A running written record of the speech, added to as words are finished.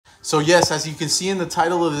So yes, as you can see in the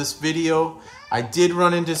title of this video, I did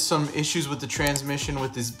run into some issues with the transmission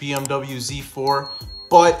with this BMW Z4,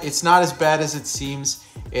 but it's not as bad as it seems.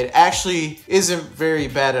 It actually isn't very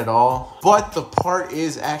bad at all, but the part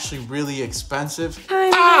is actually really expensive.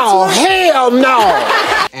 Oh, hell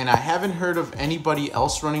no! And I haven't heard of anybody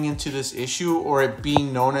else running into this issue or it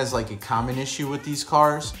being known as like a common issue with these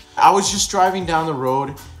cars. I was just driving down the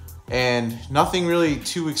road and nothing really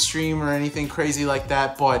too extreme or anything crazy like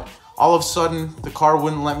that, but all of a sudden the car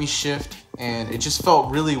wouldn't let me shift and it just felt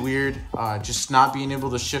really weird, just not being able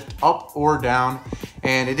to shift up or down.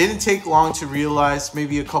 And it didn't take long to realize,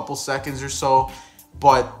 maybe a couple seconds or so,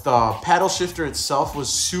 but the paddle shifter itself was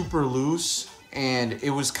super loose and it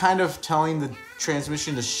was kind of telling the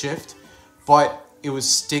transmission to shift, but it was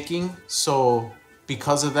sticking. So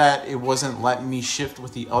because of that, it wasn't letting me shift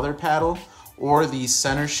with the other paddle or the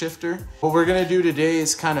center shifter. What we're gonna do today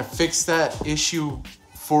is kind of fix that issue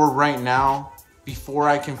for right now before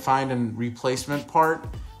I can find a replacement part.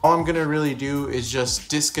 All I'm gonna really do is just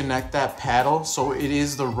disconnect that paddle so it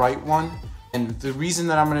is the right one. And the reason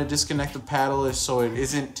that I'm gonna disconnect the paddle is so it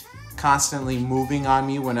isn't constantly moving on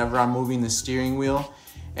me whenever I'm moving the steering wheel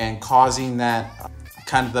and causing that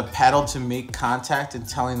kind of the paddle to make contact and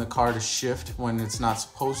telling the car to shift when it's not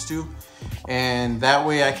supposed to. And that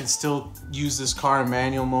way I can still use this car in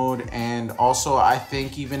manual mode. And also I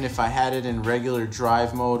think even if I had it in regular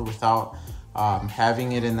drive mode without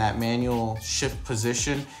having it in that manual shift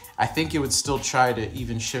position, I think it would still try to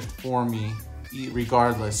even shift for me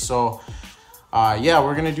regardless. So yeah,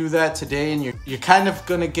 we're gonna do that today, and you're kind of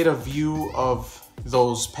gonna get a view of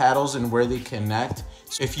those paddles and where they connect.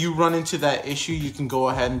 So if you run into that issue, you can go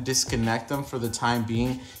ahead and disconnect them for the time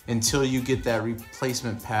being until you get that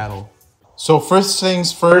replacement paddle. So first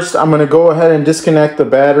things first, I'm gonna go ahead and disconnect the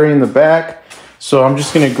battery in the back. So I'm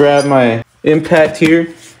just gonna grab my impact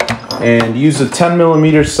here and use a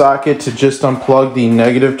 10mm socket to just unplug the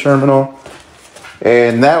negative terminal.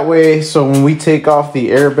 And that way, so when we take off the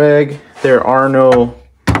airbag, there are no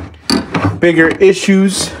bigger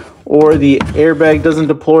issues or the airbag doesn't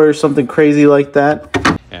deploy or something crazy like that.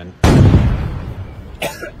 And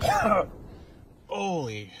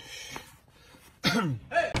holy.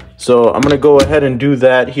 So I'm gonna go ahead and do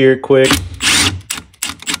that here quick.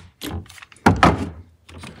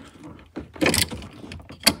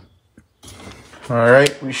 All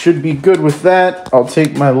right, we should be good with that. I'll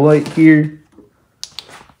take my light here.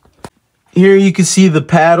 Here you can see the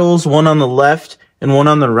paddles, one on the left and one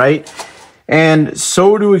on the right. And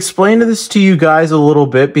so to explain this to you guys a little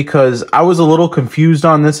bit, because I was a little confused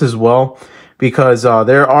on this as well, because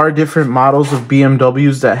there are different models of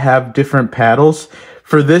BMWs that have different paddles.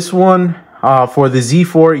 For this one, for the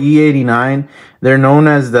Z4 E89, they're known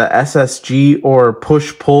as the SSG or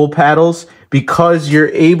push-pull paddles, because you're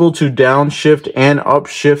able to downshift and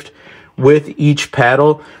upshift with each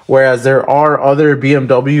paddle, whereas there are other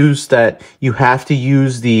BMWs that you have to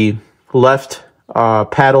use the left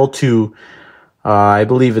paddle to, I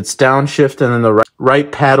believe it's downshift, and then the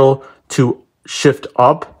right paddle to shift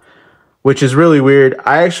up, which is really weird.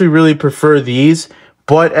 I actually really prefer these,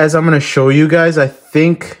 but as I'm going to show you guys, I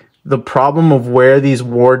think the problem of where these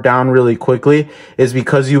wore down really quickly is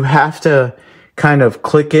because you have to kind of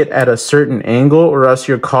click it at a certain angle or else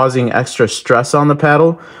you're causing extra stress on the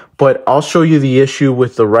paddle. But I'll show you the issue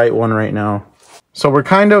with the right one right now. So we're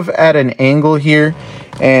kind of at an angle here,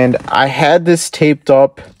 and I had this taped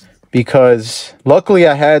up because luckily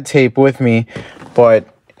I had tape with me, but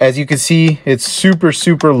as you can see, it's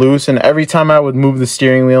super loose, and every time I would move the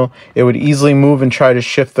steering wheel, it would easily move and try to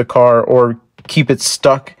shift the car or keep it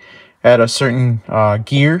stuck at a certain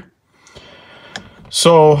gear.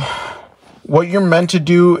 So what you're meant to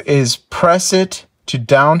do is press it to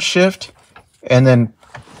downshift and then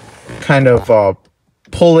kind of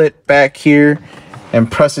pull it back here and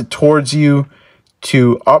press it towards you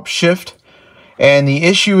to upshift. And the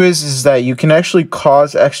issue is that you can actually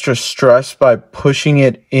cause extra stress by pushing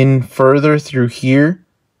it in further through here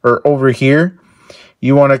or over here.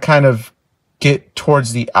 You want to kind of get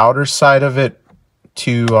towards the outer side of it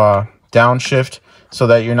to downshift so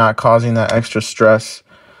that you're not causing that extra stress.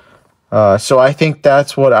 So I think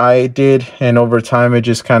that's what I did, and over time it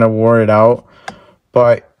just kind of wore it out.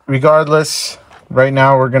 But regardless, right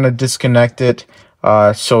now we're going to disconnect it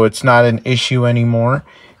so it's not an issue anymore.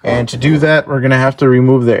 And to do that, we're going to have to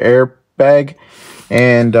remove the airbag.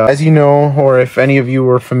 And as you know, or if any of you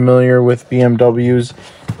are familiar with BMWs,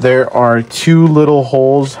 there are two little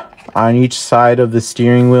holes on each side of the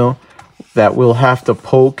steering wheel that we'll have to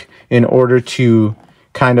poke in order to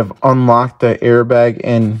kind of unlock the airbag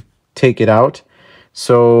and take it out.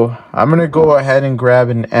 So I'm going to go ahead and grab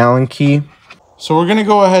an Allen key. So we're going to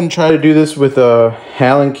go ahead and try to do this with a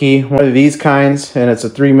Allen key, one of these kinds, and it's a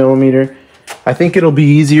 3mm. I think it'll be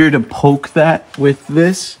easier to poke that with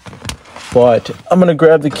this, but I'm going to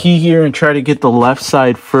grab the key here and try to get the left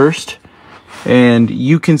side first. And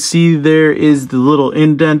you can see there is the little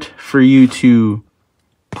indent for you to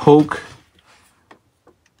poke.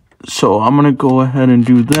 So I'm going to go ahead and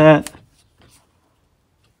do that.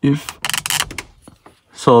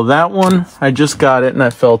 So that one, I just got it and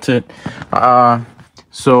I felt it.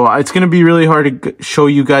 So it's going to be really hard to show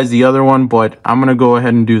you guys the other one, but I'm going to go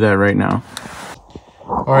ahead and do that right now.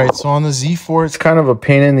 All right, so on the Z4, it's kind of a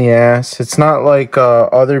pain in the ass. It's not like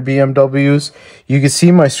other BMWs. You can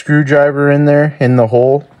see my screwdriver in there in the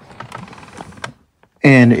hole,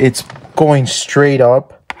 and it's going straight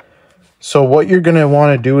up. So what you're going to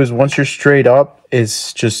want to do is once you're straight up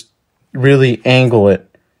is just really angle it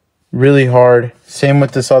really hard. Same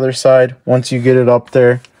with this other side. Once you get it up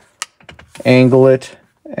there, angle it,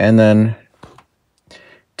 and then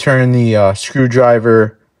turn the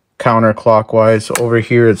screwdriver counterclockwise. Over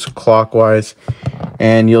here it's clockwise,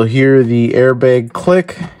 and you'll hear the airbag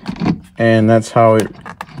click, and that's how it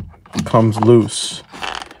comes loose.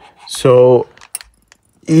 So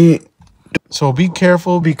be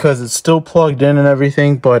careful because it's still plugged in and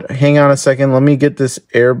everything, but hang on a second. Let me get this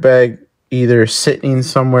airbag either sitting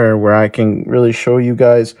somewhere where I can really show you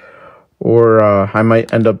guys, or I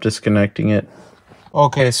might end up disconnecting it.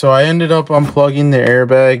 Okay, so I ended up unplugging the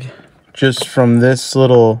airbag just from this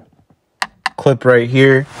little clip right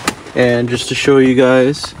here, and just to show you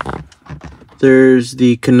guys, there's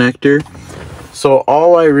the connector. So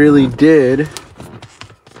all I really did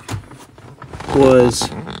was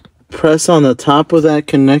press on the top of that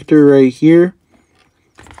connector right here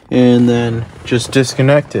and then just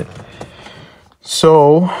disconnect it.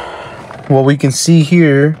 So what we can see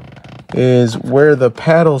here is where the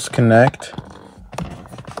paddles connect,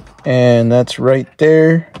 and that's right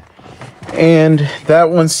there. And that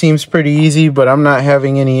one seems pretty easy, but I'm not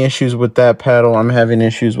having any issues with that paddle. I'm having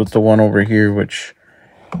issues with the one over here, which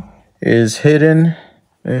is hidden.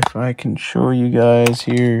 If I can show you guys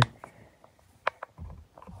here.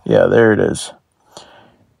 Yeah, there it is.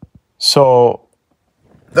 So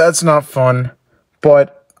that's not fun,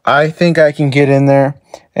 but I think I can get in there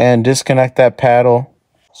and disconnect that paddle.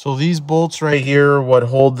 So these bolts right here are what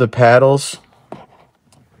hold the paddles,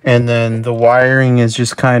 and then the wiring is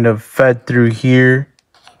just kind of fed through here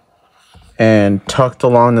and tucked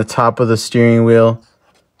along the top of the steering wheel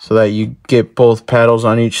so that you get both paddles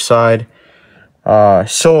on each side.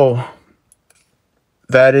 So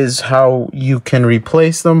that is how you can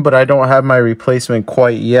replace them, but I don't have my replacement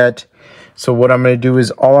quite yet. So what I'm going to do is,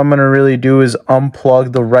 all I'm going to really do is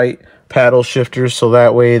unplug the right paddle shifter, so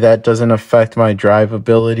that way that doesn't affect my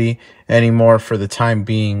drivability anymore for the time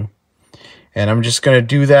being. And I'm just going to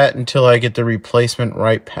do that until I get the replacement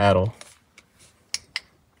right paddle.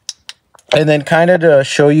 And then kind of to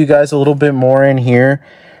show you guys a little bit more in here,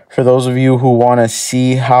 for those of you who want to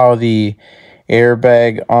see how the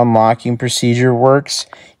airbag unlocking procedure works,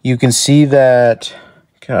 you can see that,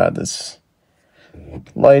 God, this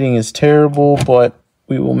lighting is terrible, but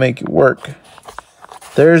we will make it work.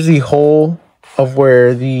 There's the hole of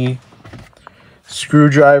where the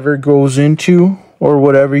screwdriver goes into, or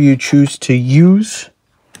whatever you choose to use.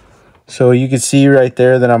 So you can see right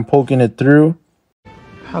there that I'm poking it through.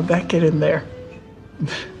 How'd that get in there?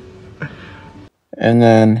 And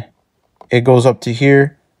then it goes up to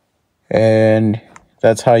here, and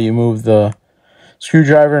that's how you move the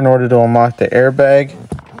screwdriver in order to unlock the airbag.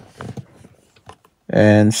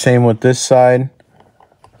 And same with this side.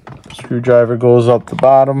 Screwdriver goes up the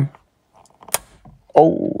bottom.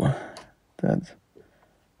 Oh, that's,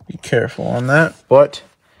 be careful on that. But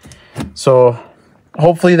so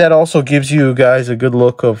hopefully that also gives you guys a good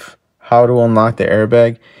look of how to unlock the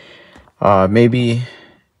airbag. Maybe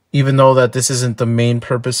even though that this isn't the main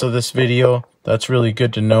purpose of this video, that's really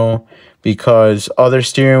good to know, because other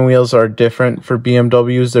steering wheels are different for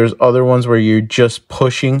BMWs. There's other ones where you're just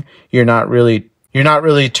pushing. You're not really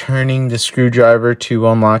turning the screwdriver to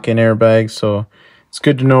unlock an airbag. So it's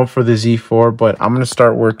good to know for the Z4, but I'm going to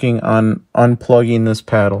start working on unplugging this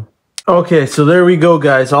paddle. Okay, so there we go,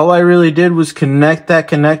 guys. All I really did was connect that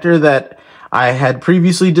connector that I had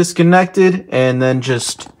previously disconnected, and then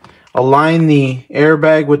just align the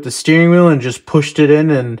airbag with the steering wheel and just pushed it in,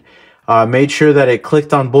 and made sure that it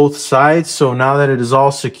clicked on both sides. So now that it is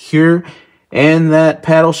all secure and that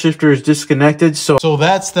paddle shifter is disconnected. So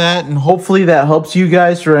that's that, and hopefully that helps you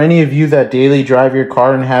guys, for any of you that daily drive your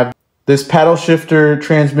car and have this paddle shifter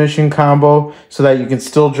transmission combo, so that you can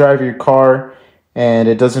still drive your car and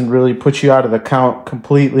it doesn't really put you out of the count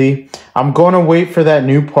completely. I'm going to wait for that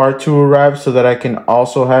new part to arrive so that I can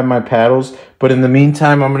also have my paddles. But in the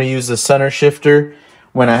meantime, I'm going to use the center shifter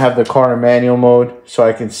when I have the car in manual mode so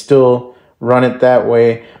I can still run it that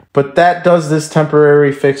way. But that does this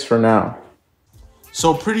temporary fix for now.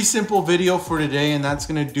 So pretty simple video for today, and that's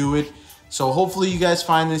going to do it. So hopefully you guys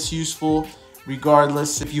find this useful.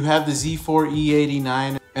 Regardless, if you have the Z4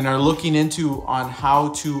 E89 and are looking into on how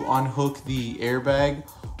to unhook the airbag,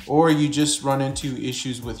 or you just run into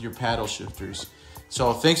issues with your paddle shifters.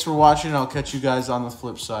 So thanks for watching. I'll catch you guys on the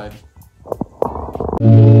flip side.